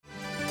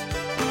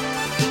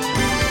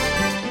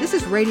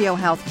Radio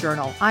Health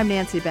Journal. I'm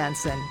Nancy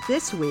Benson.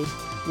 This week,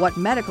 what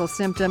medical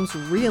symptoms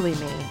really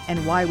mean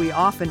and why we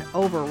often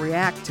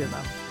overreact to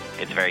them.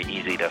 It's very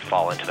easy to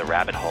fall into the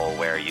rabbit hole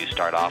where you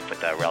start off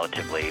with a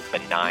relatively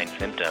benign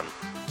symptom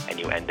and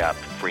you end up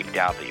freaked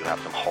out that you have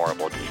some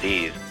horrible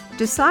disease.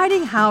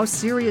 Deciding how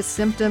serious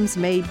symptoms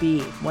may be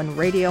when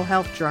Radio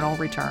Health Journal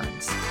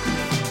returns.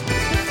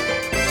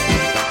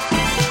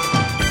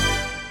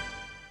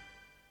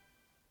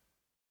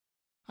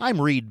 I'm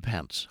Reed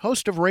Pence,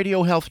 host of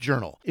Radio Health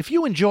Journal. If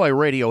you enjoy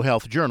Radio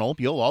Health Journal,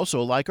 you'll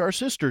also like our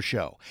sister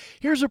show.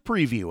 Here's a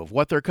preview of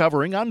what they're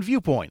covering on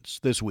Viewpoints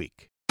this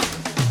week.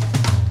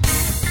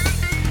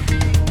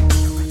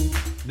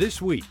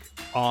 This week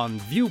on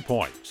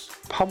Viewpoints.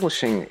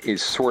 Publishing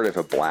is sort of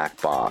a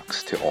black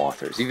box to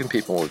authors. Even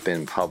people who have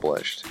been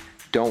published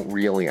don't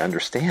really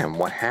understand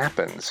what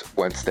happens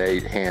once they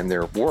hand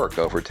their work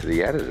over to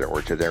the editor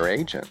or to their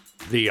agent.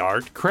 The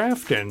art,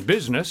 craft, and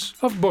business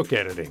of book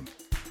editing.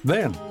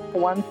 Then,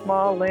 one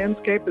small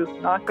landscape is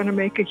not going to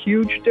make a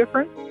huge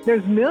difference.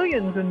 There's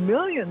millions and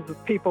millions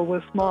of people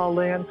with small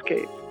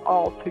landscapes.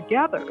 All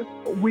together,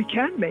 we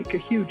can make a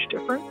huge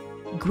difference.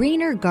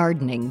 Greener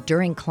gardening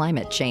during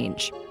climate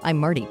change. I'm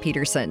Marty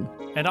Peterson.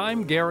 And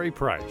I'm Gary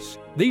Price.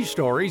 These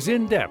stories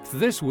in depth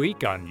this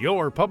week on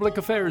your public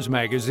affairs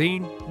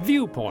magazine,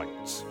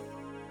 Viewpoints.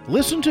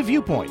 Listen to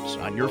Viewpoints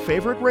on your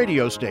favorite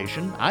radio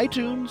station,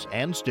 iTunes,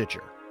 and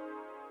Stitcher.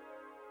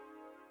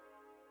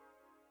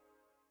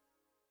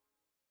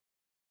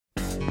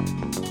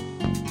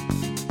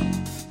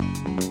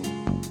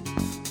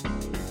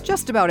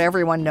 Just about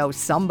everyone knows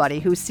somebody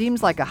who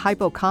seems like a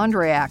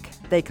hypochondriac.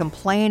 They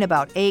complain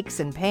about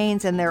aches and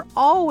pains, and they're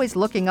always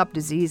looking up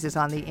diseases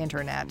on the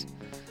internet.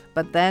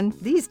 But then,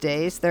 these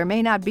days, there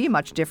may not be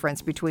much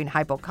difference between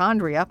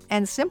hypochondria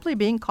and simply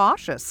being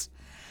cautious.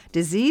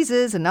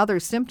 Diseases and other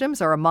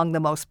symptoms are among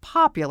the most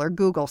popular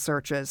Google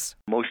searches.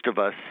 Most of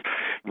us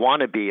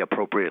want to be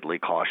appropriately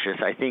cautious.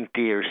 I think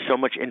there's so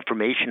much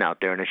information out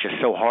there, and it's just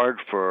so hard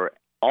for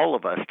all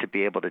of us to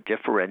be able to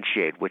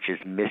differentiate which is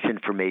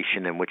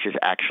misinformation and which is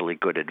actually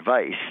good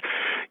advice.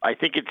 I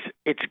think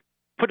it's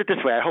put it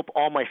this way, I hope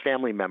all my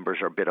family members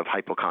are a bit of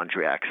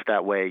hypochondriacs.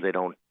 That way they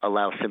don't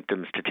allow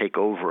symptoms to take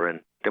over and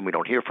then we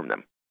don't hear from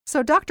them.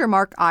 So Dr.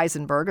 Mark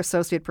Eisenberg,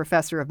 Associate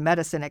Professor of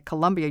Medicine at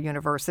Columbia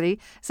University,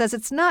 says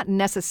it's not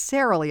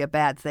necessarily a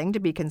bad thing to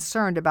be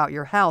concerned about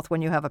your health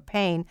when you have a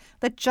pain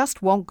that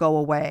just won't go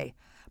away.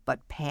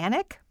 But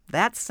panic?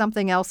 That's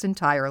something else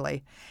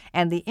entirely.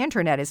 And the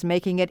internet is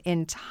making it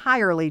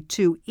entirely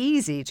too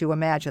easy to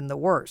imagine the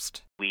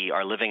worst. We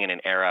are living in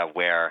an era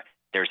where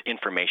there's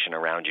information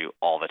around you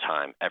all the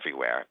time,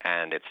 everywhere,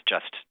 and it's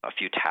just a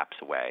few taps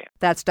away.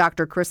 That's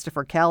Dr.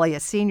 Christopher Kelly, a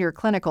senior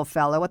clinical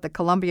fellow at the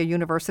Columbia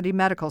University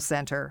Medical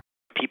Center.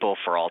 People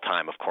for all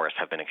time, of course,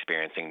 have been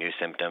experiencing new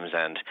symptoms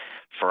and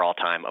for all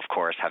time, of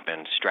course, have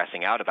been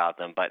stressing out about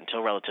them. But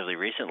until relatively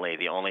recently,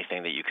 the only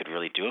thing that you could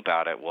really do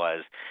about it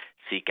was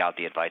seek out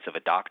the advice of a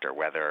doctor,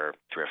 whether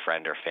through a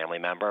friend or family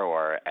member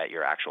or at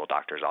your actual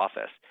doctor's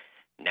office.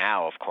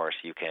 Now, of course,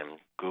 you can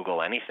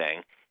Google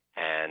anything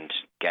and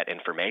get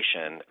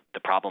information. The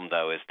problem,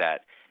 though, is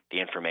that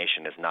the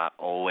information is not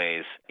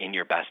always in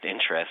your best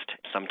interest.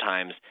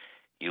 Sometimes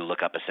you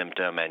look up a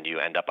symptom and you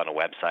end up on a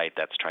website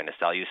that's trying to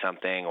sell you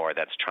something or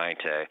that's trying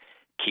to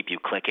keep you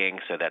clicking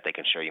so that they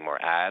can show you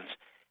more ads.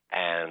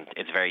 And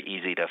it's very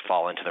easy to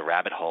fall into the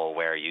rabbit hole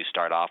where you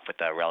start off with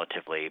a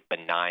relatively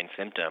benign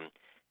symptom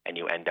and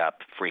you end up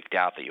freaked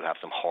out that you have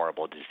some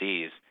horrible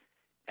disease.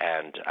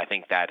 And I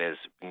think that is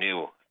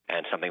new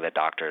and something that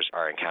doctors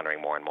are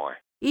encountering more and more.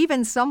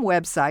 Even some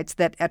websites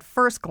that at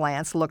first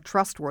glance look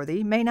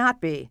trustworthy may not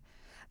be.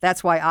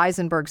 That's why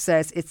Eisenberg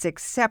says it's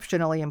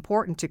exceptionally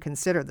important to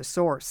consider the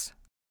source.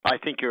 I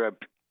think you're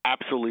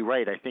absolutely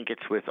right. I think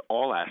it's with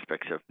all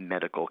aspects of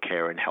medical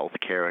care and health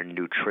care and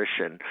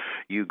nutrition.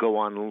 You go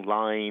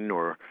online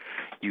or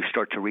you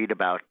start to read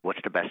about what's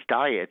the best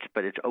diets,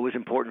 but it's always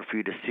important for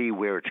you to see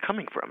where it's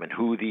coming from and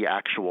who the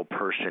actual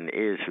person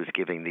is who's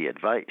giving the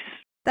advice.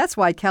 That's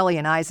why Kelly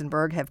and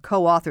Eisenberg have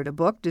co-authored a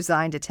book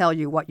designed to tell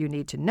you what you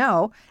need to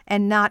know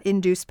and not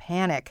induce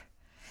panic.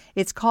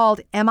 It's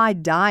called Am I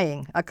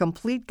Dying? A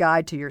Complete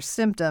Guide to Your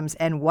Symptoms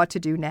and What to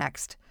Do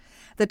Next.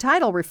 The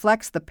title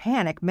reflects the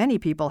panic many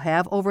people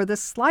have over the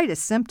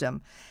slightest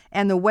symptom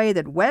and the way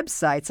that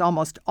websites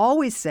almost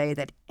always say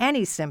that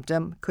any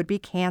symptom could be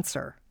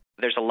cancer.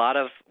 There's a lot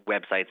of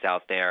websites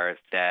out there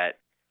that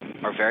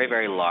are very,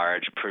 very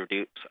large,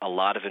 produce a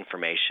lot of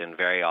information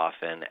very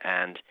often,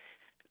 and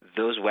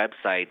those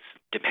websites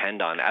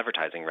depend on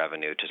advertising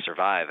revenue to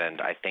survive.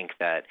 And I think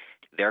that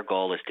their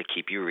goal is to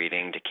keep you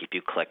reading, to keep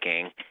you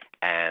clicking,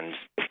 and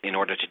in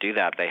order to do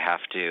that, they have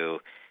to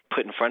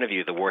put in front of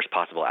you the worst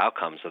possible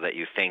outcome so that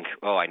you think,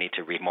 oh, I need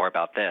to read more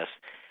about this,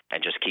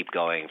 and just keep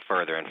going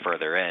further and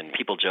further in.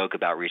 People joke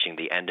about reaching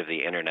the end of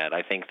the internet.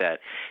 I think that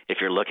if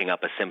you're looking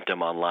up a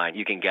symptom online,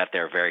 you can get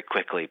there very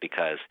quickly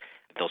because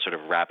they'll sort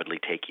of rapidly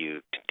take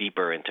you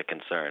deeper into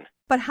concern.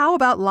 But how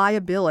about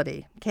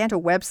liability? Can't a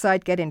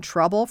website get in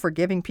trouble for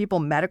giving people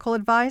medical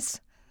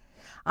advice?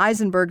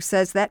 Eisenberg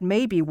says that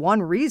may be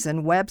one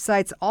reason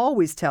websites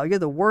always tell you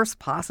the worst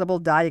possible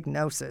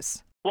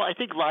diagnosis. Well, I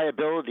think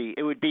liability,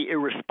 it would be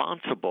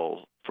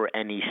irresponsible for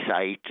any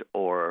site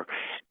or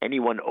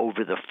anyone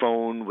over the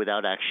phone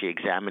without actually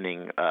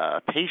examining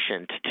a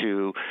patient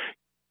to,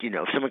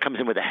 if someone comes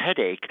in with a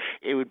headache,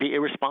 it would be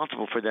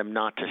irresponsible for them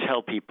not to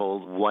tell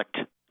people what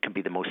can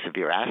be the most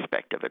severe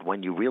aspect of it,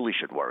 when you really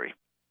should worry.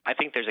 I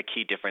think there's a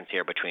key difference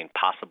here between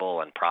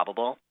possible and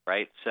probable,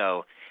 right?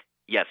 So,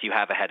 yes, you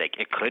have a headache.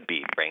 It could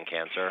be brain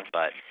cancer,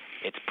 but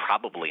it's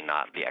probably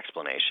not the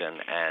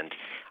explanation. And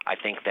I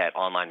think that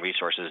online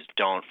resources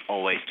don't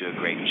always do a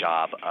great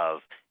job of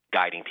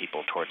guiding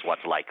people towards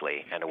what's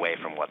likely and away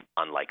from what's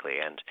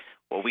unlikely. And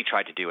what we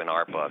tried to do in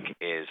our book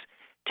is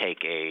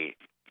take a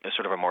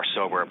sort of a more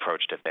sober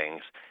approach to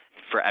things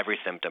for every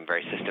symptom,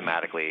 very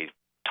systematically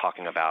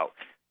talking about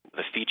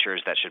the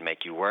features that should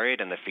make you worried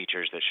and the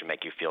features that should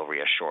make you feel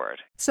reassured.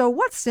 So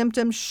what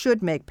symptoms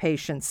should make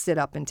patients sit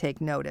up and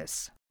take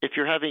notice? If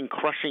you're having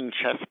crushing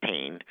chest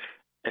pain,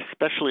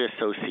 especially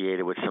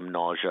associated with some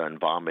nausea and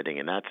vomiting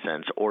in that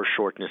sense, or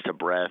shortness of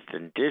breath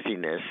and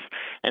dizziness,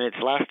 and it's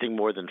lasting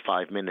more than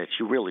 5 minutes,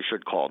 you really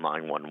should call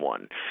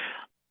 911.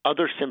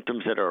 Other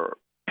symptoms that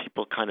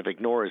people kind of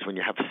ignore is when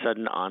you have a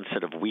sudden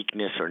onset of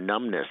weakness or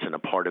numbness in a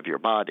part of your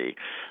body,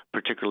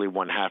 particularly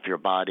one half of your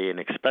body,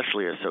 and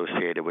especially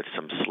associated with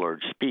some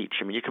slurred speech.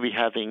 I mean, you could be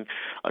having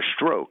a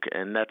stroke,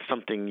 and that's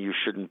something you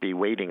shouldn't be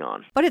waiting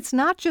on. But it's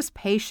not just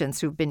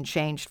patients who've been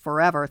changed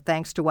forever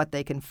thanks to what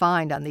they can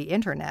find on the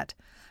internet.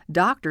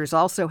 Doctors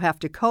also have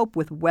to cope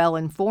with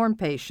well-informed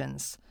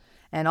patients,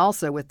 and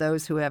also with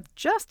those who have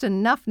just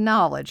enough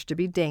knowledge to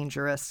be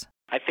dangerous.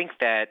 I think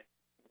that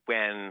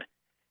when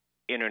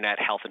internet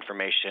health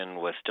information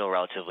was still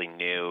relatively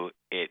new,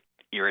 it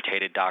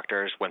irritated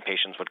doctors when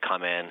patients would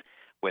come in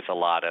with a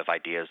lot of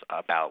ideas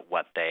about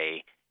what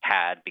they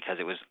had, because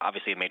it was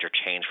obviously a major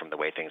change from the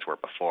way things were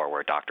before,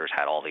 where doctors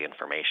had all the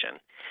information.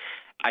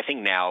 I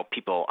think now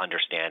people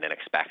understand and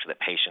expect that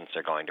patients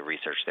are going to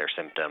research their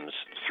symptoms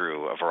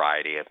through a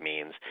variety of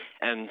means.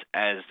 And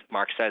as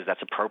Mark says,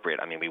 that's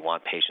appropriate. I mean, we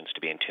want patients to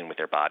be in tune with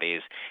their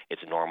bodies.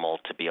 It's normal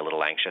to be a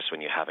little anxious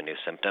when you have a new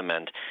symptom,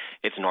 and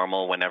it's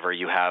normal whenever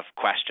you have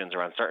questions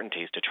or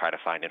uncertainties to try to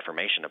find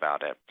information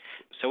about it.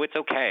 So it's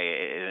okay.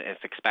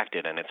 It's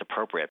expected and it's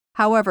appropriate.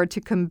 However, to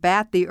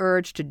combat the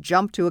urge to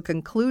jump to a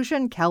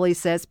conclusion, Kelly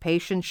says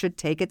patients should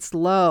take it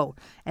slow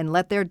and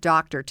let their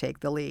doctor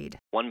take the lead.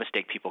 One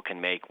mistake people can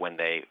make when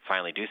they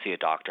finally do see a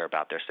doctor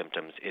about their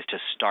symptoms is to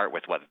start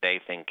with what they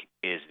think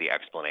is the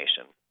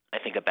explanation. I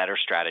think a better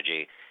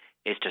strategy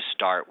is to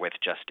start with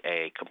just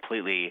a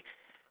completely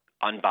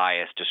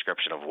unbiased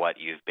description of what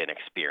you've been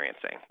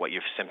experiencing, what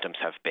your symptoms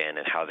have been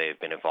and how they've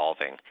been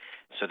evolving,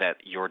 so that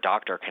your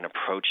doctor can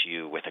approach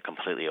you with a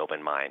completely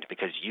open mind,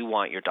 because you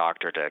want your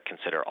doctor to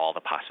consider all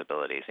the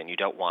possibilities, and you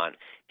don't want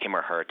him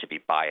or her to be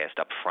biased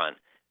up front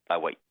by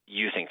what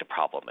you think the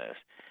problem is.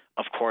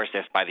 Of course,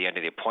 if by the end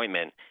of the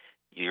appointment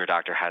your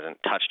doctor hasn't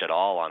touched at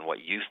all on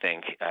what you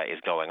think is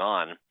going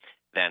on,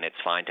 then it's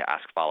fine to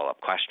ask follow-up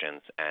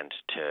questions and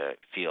to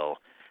feel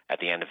at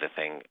the end of the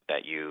thing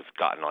that you've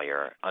gotten all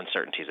your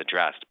uncertainties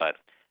addressed. But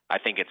I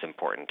think it's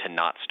important to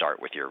not start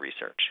with your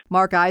research.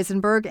 Mark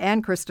Eisenberg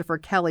and Christopher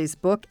Kelly's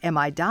book, Am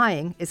I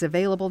Dying?, is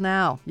available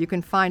now. You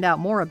can find out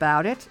more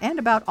about it and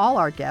about all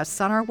our guests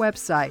on our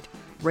website,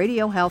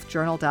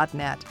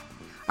 radiohealthjournal.net.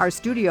 Our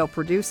studio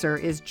producer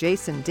is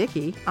Jason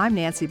Dickey. I'm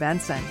Nancy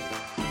Benson.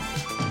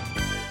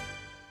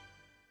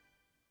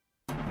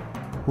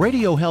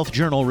 Radio Health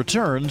Journal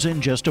returns in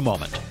just a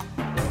moment.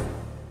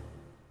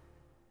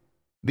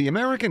 The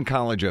American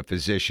College of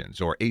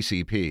Physicians, or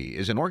ACP,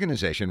 is an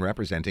organization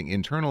representing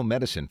internal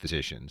medicine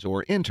physicians,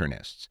 or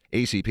internists.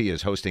 ACP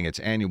is hosting its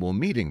annual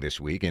meeting this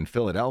week in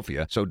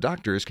Philadelphia so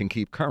doctors can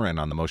keep current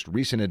on the most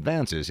recent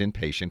advances in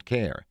patient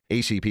care.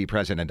 ACP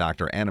President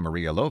Dr. Ana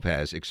Maria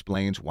Lopez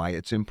explains why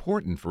it's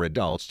important for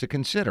adults to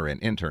consider an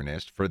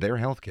internist for their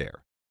health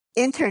care.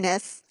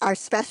 Internists are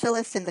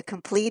specialists in the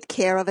complete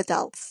care of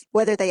adults,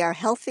 whether they are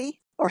healthy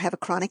or have a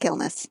chronic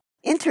illness.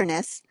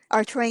 Internists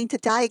are trained to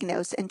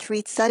diagnose and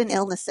treat sudden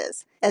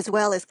illnesses, as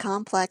well as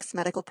complex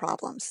medical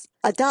problems.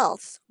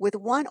 Adults with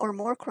one or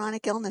more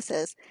chronic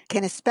illnesses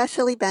can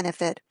especially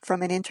benefit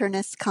from an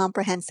internist's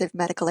comprehensive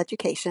medical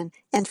education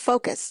and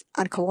focus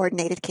on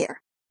coordinated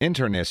care.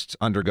 Internists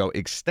undergo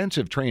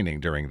extensive training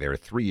during their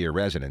 3-year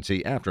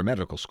residency after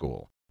medical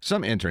school.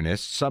 Some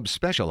internists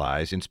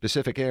subspecialize in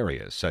specific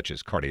areas, such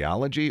as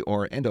cardiology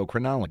or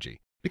endocrinology.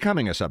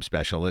 Becoming a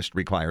subspecialist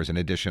requires an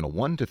additional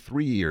 1 to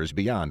 3 years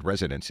beyond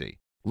residency.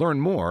 Learn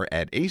more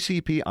at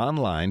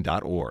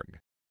acponline.org.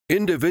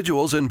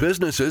 Individuals and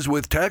businesses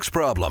with tax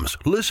problems,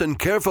 listen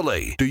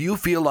carefully. Do you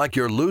feel like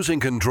you're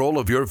losing control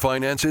of your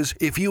finances?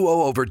 If you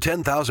owe over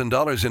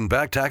 $10,000 in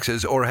back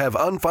taxes or have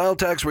unfiled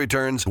tax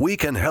returns, we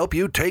can help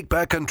you take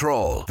back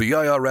control. The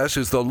IRS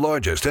is the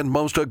largest and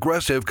most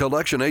aggressive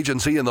collection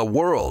agency in the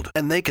world,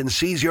 and they can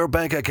seize your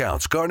bank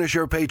accounts, garnish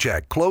your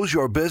paycheck, close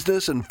your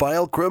business, and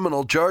file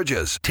criminal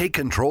charges. Take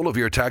control of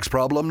your tax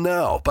problem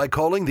now by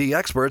calling the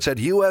experts at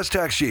U.S.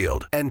 Tax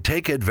Shield and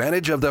take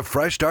advantage of the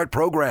Fresh Start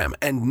program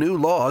and new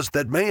laws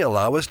that may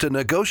allow us to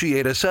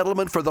negotiate a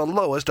settlement for the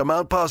lowest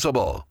amount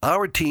possible.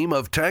 Our team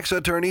of tax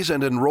attorneys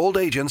and enrolled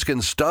agents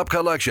can stop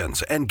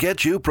collections and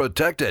get you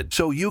protected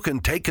so you can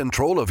take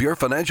control of your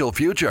financial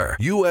future.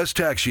 U.S.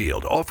 Tax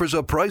Shield offers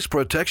a price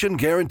protection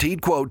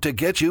guaranteed quote to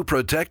get you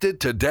protected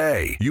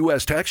today.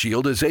 U.S. Tax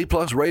Shield is A+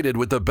 rated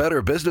with the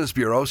Better Business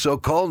Bureau, so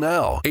call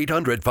now.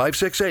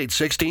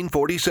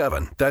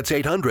 800-568-1647. That's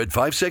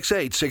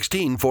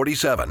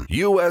 800-568-1647.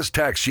 U.S.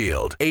 Tax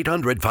Shield.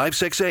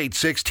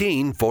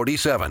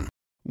 800-568-1647.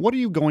 What are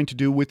you going to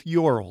do with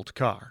your old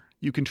car?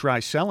 You can try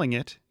selling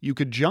it, you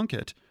could junk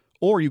it,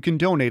 or you can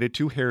donate it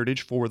to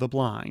Heritage for the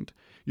Blind.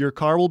 Your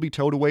car will be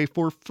towed away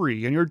for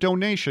free and your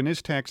donation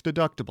is tax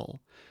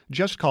deductible.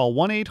 Just call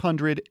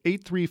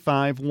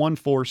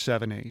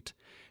 1-800-835-1478.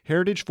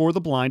 Heritage for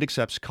the Blind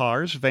accepts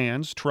cars,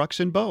 vans, trucks,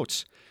 and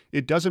boats.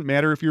 It doesn't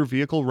matter if your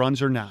vehicle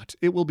runs or not.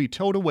 It will be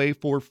towed away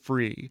for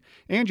free,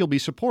 and you'll be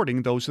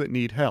supporting those that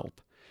need help.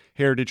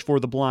 Heritage for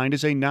the Blind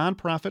is a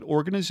nonprofit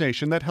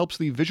organization that helps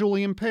the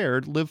visually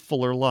impaired live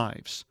fuller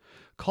lives.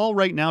 Call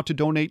right now to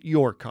donate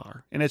your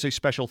car, and as a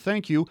special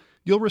thank you,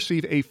 you'll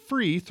receive a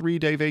free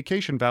 3-day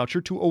vacation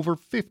voucher to over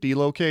 50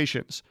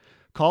 locations.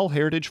 Call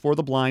Heritage for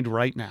the Blind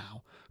right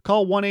now.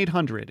 Call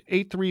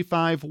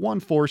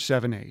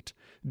 1-800-835-1478.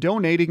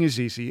 Donating is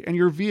easy, and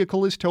your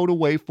vehicle is towed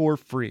away for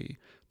free.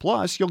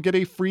 Plus, you'll get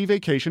a free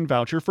vacation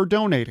voucher for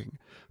donating.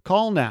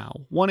 Call now,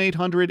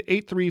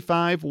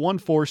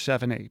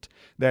 1-800-835-1478.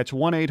 That's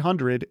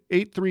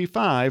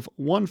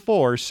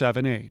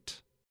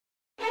 1-800-835-1478.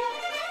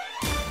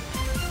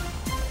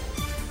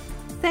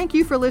 Thank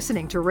you for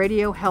listening to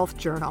Radio Health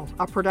Journal,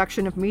 a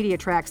production of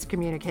MediaTrax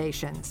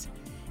Communications.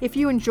 If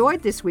you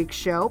enjoyed this week's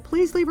show,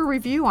 please leave a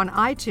review on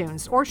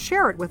iTunes or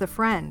share it with a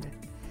friend.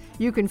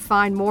 You can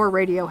find more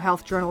Radio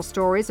Health Journal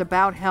stories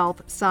about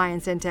health,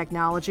 science, and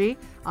technology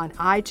on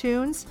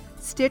iTunes,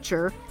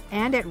 Stitcher,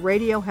 and at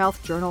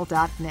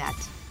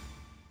radiohealthjournal.net.